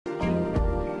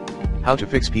How to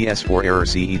fix PS4 Error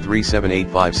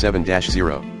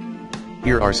CE-37857-0.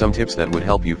 Here are some tips that would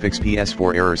help you fix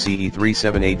PS4 Error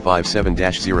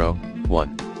CE-37857-0.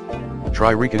 1.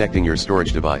 Try reconnecting your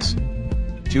storage device.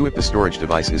 2. If the storage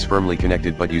device is firmly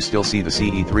connected but you still see the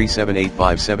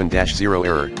CE-37857-0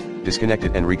 error, disconnect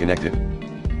it and reconnect it.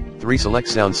 3. Select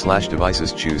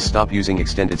Sound/Devices, choose Stop using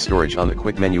extended storage on the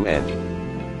quick menu and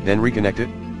then reconnect it.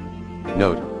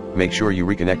 Note, make sure you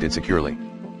reconnect it securely.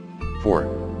 4.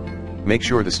 Make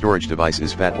sure the storage device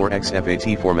is FAT or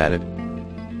XFAT formatted.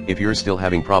 If you're still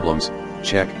having problems,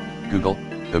 check Google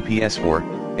the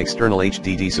PS4 external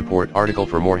HDD support article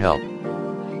for more help.